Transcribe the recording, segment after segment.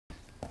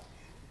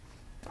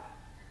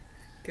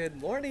Good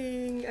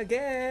morning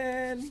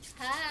again.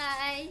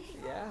 Hi!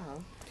 Yeah.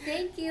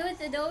 Thank you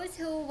to those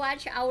who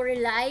watch our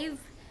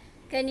live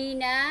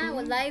kanina,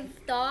 live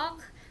talk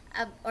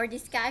or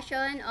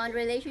discussion on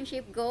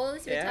relationship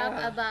goals. We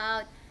talk Yeah.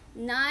 about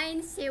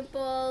 9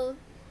 simple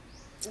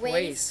Ways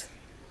ways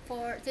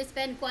to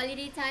spend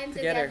quality time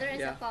together. together as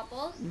a Yeah.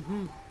 couple.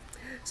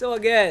 So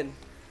again,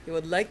 we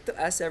would like to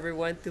ask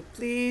everyone to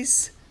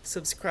please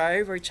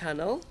subscribe our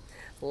channel,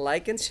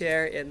 like and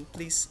share, and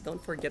please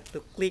don't forget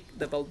to click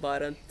the bell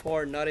button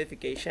for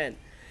notification.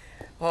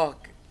 Oh,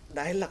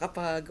 dahil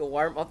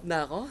nakapag-warm up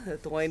na ako,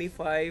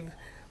 25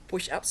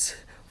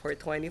 push-ups for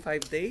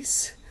 25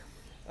 days.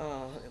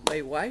 My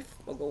wife,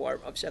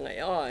 mag-warm up siya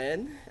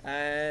ngayon.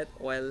 At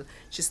while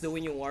she's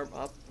doing yung warm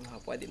up,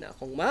 pwede na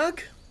akong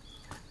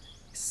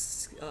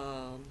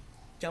um,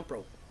 jump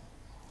rope.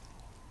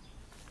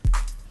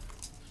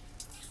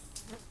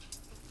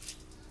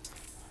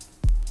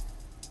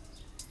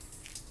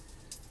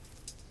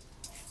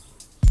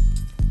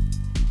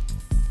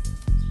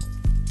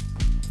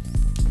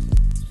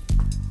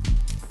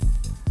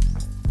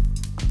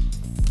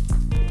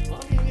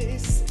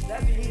 Mommies,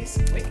 daddies,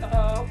 wake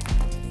up!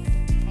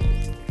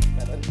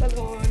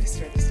 Talon-talon,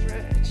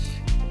 stretch.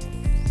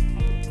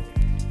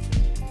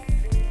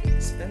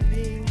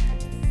 Spending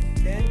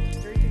 10 to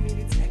 30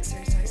 minutes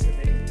exercise a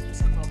day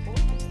as a couple.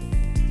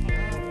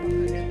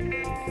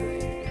 Napakaganda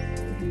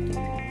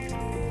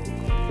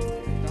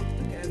talk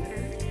together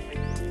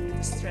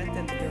to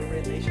strengthen your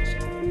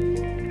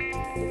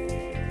relationship.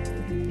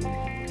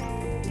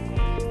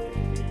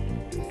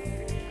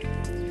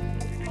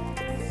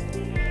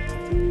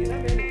 Yun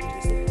namin,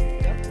 gusto ko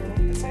jump rope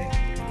kasi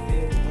ito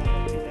yung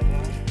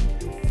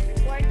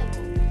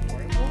Portable.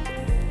 portable.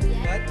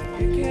 Yeah. But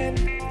you can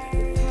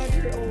have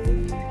your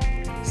own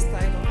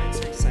style of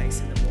exercise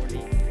in the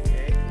morning.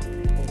 Okay?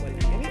 Kung wala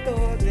ganito,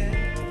 then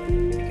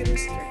you can do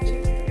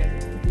stretching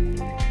together.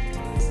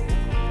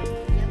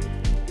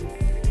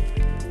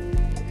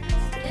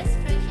 Just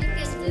stretching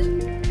can do.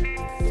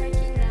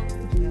 Stretching lang.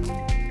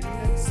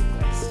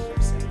 Stress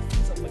yourself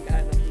sa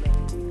paghanap ng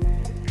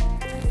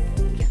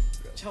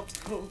jump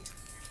rope.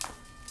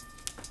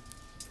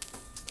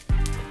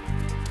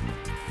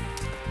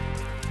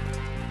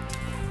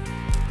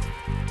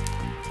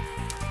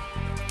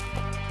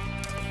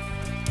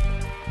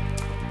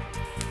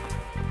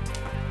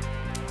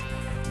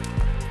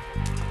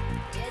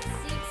 It's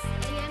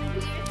 6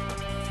 a.m.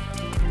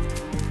 here.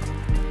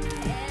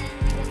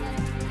 And we're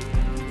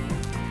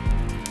gonna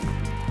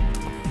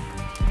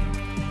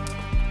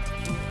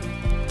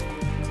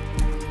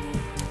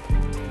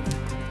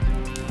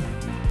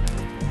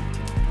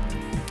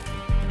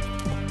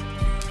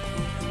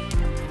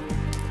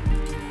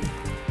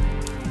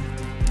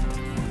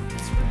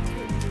It's really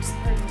good to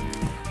start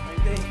our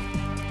day.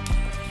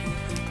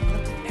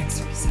 Got to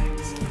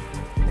exercise. 10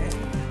 to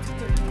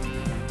 30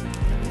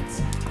 minutes.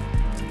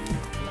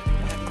 Laking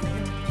bagay na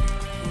yun.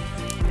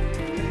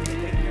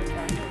 Take your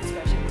partner,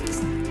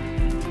 specialist.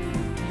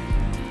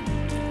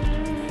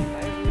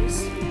 Virus.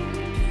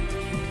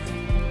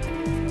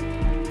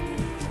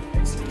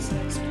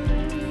 Exercise will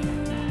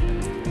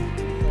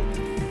help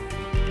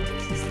your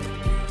system.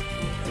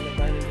 And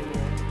abandon yung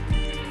mga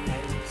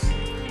virus.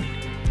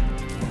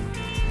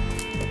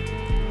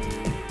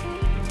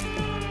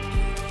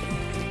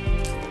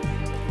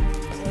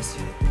 As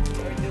you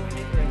are doing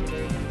it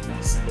regularly,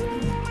 mas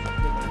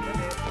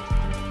dumadalit.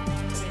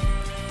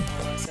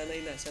 Kasi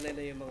sanay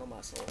na yung mga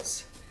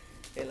muscles.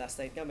 Eh, last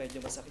night nga,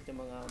 medyo masakit yung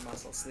mga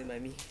muscles ni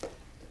Mami.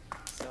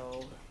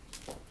 So,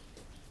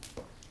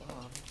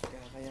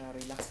 kaya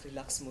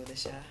relax muna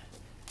siya.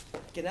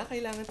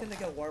 Kinakailangan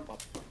talaga warm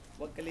up.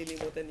 Huwag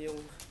kalilimutan yung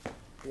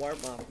warm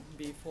up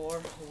before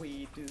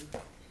we do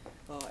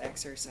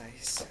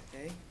exercise.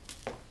 Okay?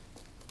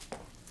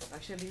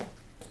 Actually,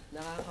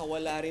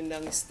 nakakawala rin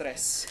ng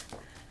stress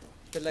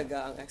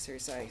talaga ang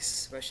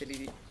exercise.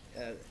 Especially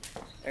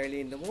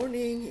early in the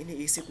morning,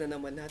 iniisip na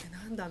naman natin,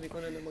 ang dami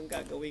ko na naman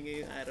gagawin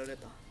ngayong araw na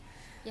to.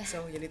 Yeah.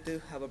 So, you need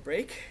to have a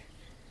break.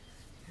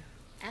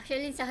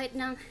 Actually, sakit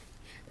ng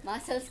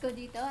muscles ko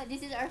dito.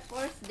 This is our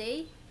 4th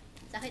day.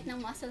 Sakit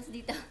ng muscles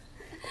dito.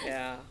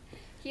 Yeah.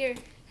 Here,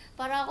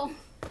 para akong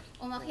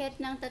umakyat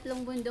ng 3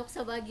 bundok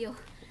sa Baguio.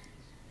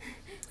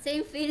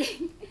 Same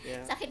feeling.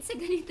 Yeah. Sakit sa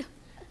ganito.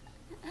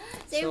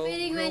 Same So,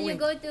 feeling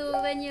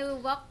when you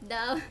walk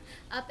down,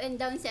 up and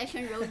down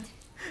Session Road.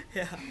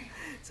 Yeah.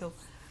 So,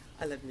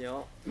 alam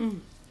nyo,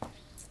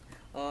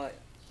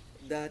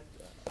 that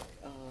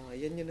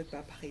yan yung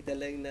nagpapakita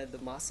lang na the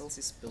muscles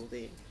is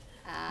building.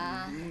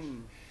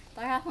 Mm.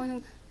 Para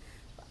akong,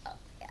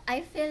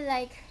 I feel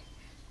like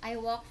I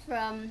walk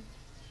from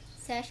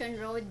Session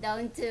Road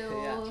down to,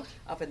 Yeah.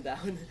 Up and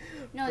down.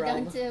 no,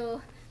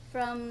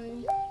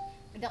 from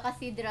the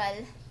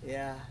cathedral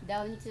Yeah.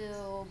 down to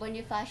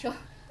Bonifacio.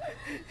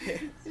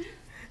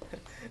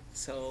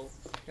 So,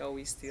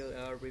 we still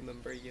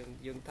remember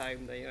yung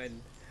time na yun,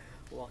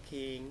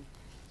 walking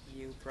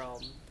you from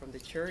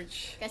the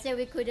church. Kasi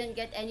we couldn't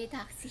get any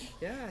taxi.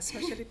 Yeah,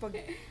 especially pag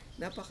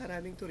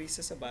napakaraming turista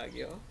sa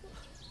Baguio.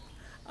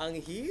 ang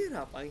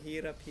hirap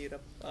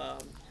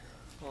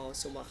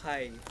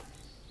sumakay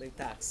ng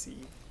taxi.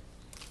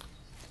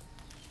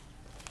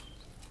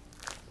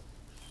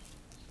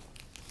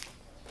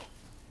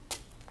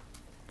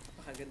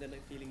 Napakaganda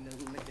ng feeling ng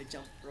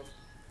nagja-jump rope.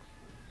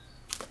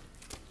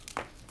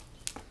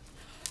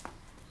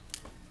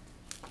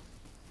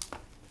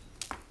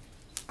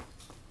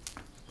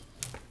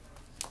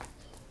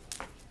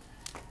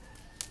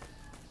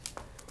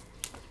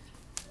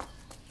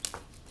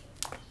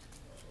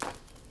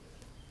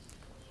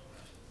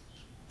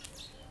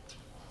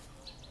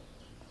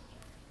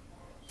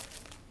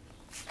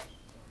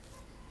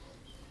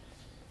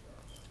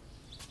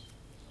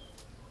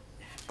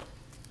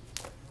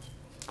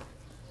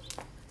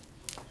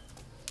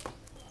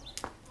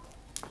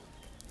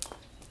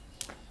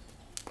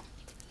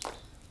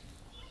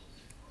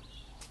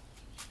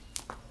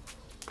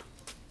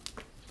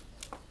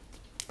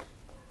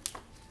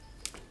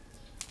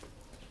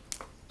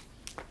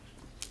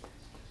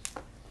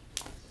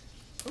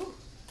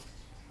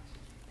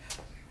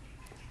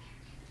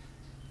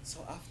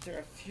 So after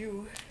a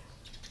few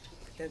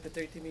 10 to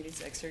 30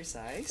 minutes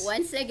exercise,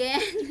 Once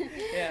again,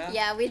 Yeah.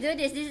 yeah, we do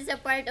this. This is a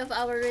part of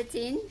our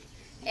routine.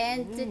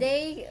 And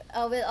today,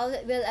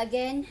 we'll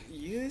again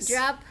use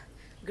drop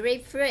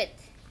grapefruit.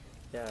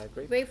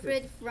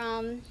 grapefruit.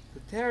 From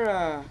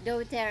doTERRA.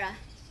 doTERRA.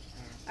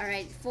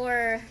 Alright,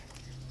 for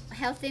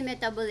healthy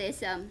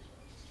metabolism,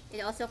 it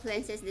also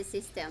cleanses the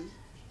system,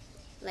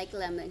 like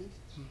lemon.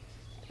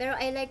 Pero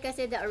I like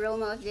kasi the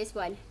aroma of this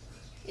one.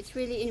 It's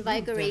really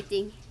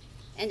invigorating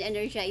and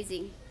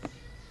energizing.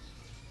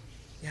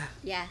 Yeah.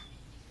 Yeah.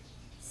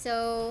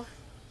 So,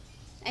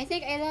 I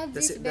think I love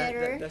this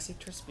better. The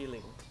citrus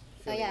feeling.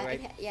 Oh yeah, right?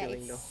 yeah,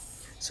 Feeling, no?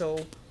 it's So,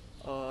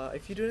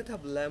 if you do not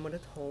have lemon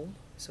at home,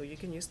 so you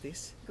can use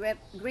this.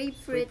 grapefruit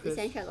Grapefruit.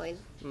 essential oil.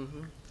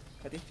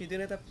 But if you do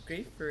not have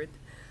grapefruit,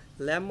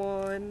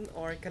 lemon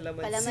or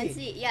calamansi.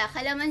 Calamansi. Yeah,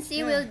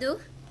 calamansi Yeah. will do.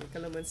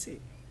 Calamansi.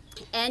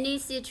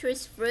 Any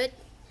citrus fruit,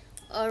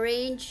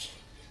 orange,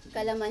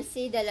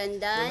 calamansi,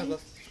 dalandan. Will have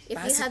a If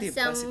you have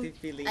some positive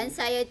feeling.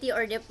 anxiety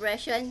or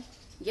depression,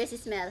 just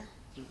smell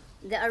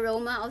the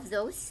aroma of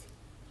those.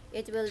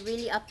 It will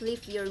really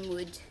uplift your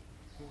mood.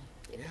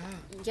 Yeah.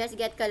 Just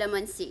get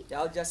calamansi.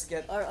 Yeah, I'll just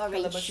get Or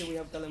orange. calamansi. We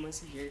have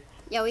calamansi here.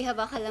 Yeah, we have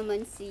a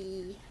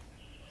calamansi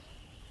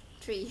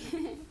tree.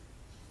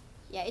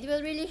 Yeah, it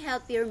will really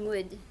help your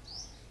mood.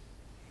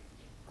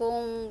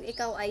 Kung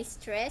ikaw ay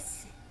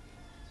stress,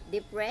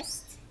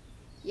 depressed,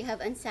 you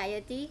have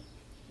anxiety,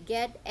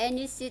 get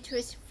any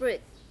citrus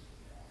fruit.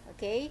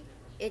 Okay?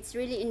 It's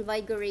really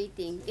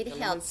invigorating. It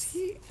helps.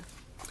 Calamansi.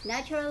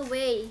 Natural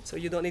way. So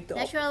you don't need to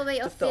Natural way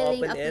of to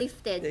feeling open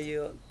uplifted.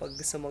 it. Pag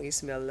gusto mong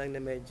i-smell lang na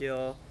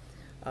medyo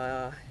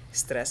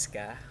stress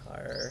ka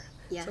or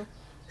Yeah. so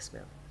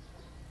smell.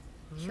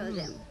 Show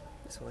them.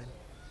 This one.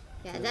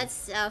 Yeah,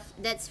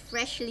 that's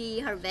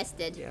freshly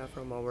harvested. Yeah,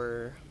 from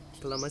our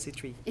calamansi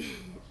tree.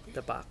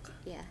 The back.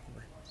 Yeah.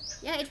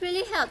 Yeah, it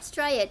really helps.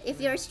 Try it. If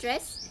you're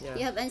stressed, Yeah.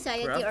 you have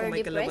anxiety Grab or kung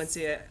may depressed.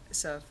 calamansi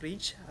sa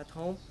fridge at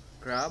home,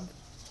 grab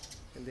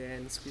and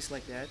then squeeze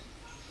like that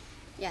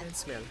Yeah. and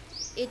smell.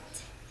 It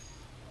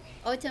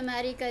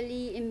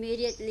automatically,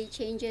 immediately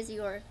changes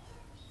your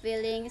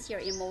feelings, your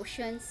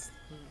emotions.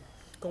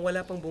 Kung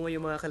wala pang bunga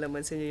yung mga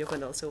kalamansi niyo, you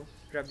can also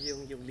grab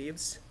yung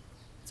leaves.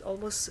 It's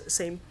almost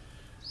same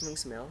ng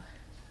smell.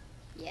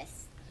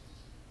 Yes.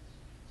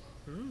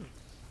 Mm.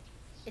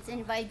 It's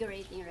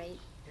invigorating, right?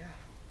 Yeah.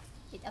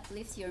 It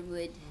uplifts your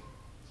mood.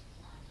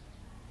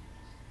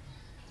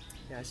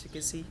 Yeah, as you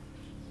can see,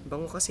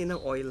 bango kasi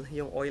ng oil,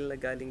 yung oil na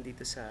galing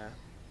dito sa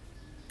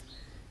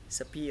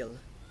peel.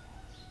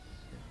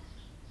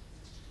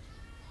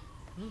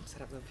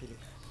 Sarap ng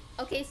feeling.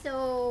 Okay,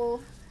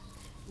 so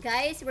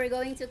guys, we're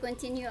going to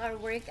continue our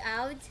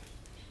workout.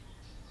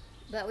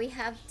 But we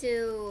have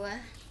to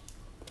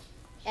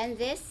end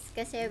this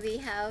kasi we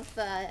have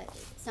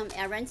some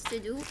errands to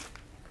do.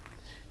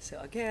 So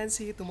again,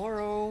 see you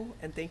tomorrow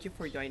and thank you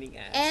for joining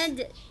us.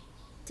 And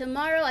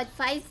tomorrow at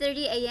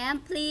 5:30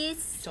 a.m.,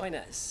 please join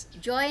us.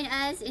 join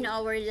us in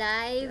our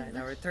live, Yeah, in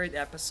our third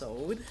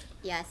episode.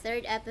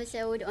 third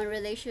episode on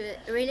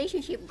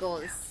relationship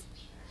goals.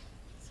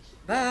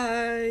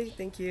 Bye.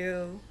 Thank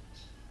you.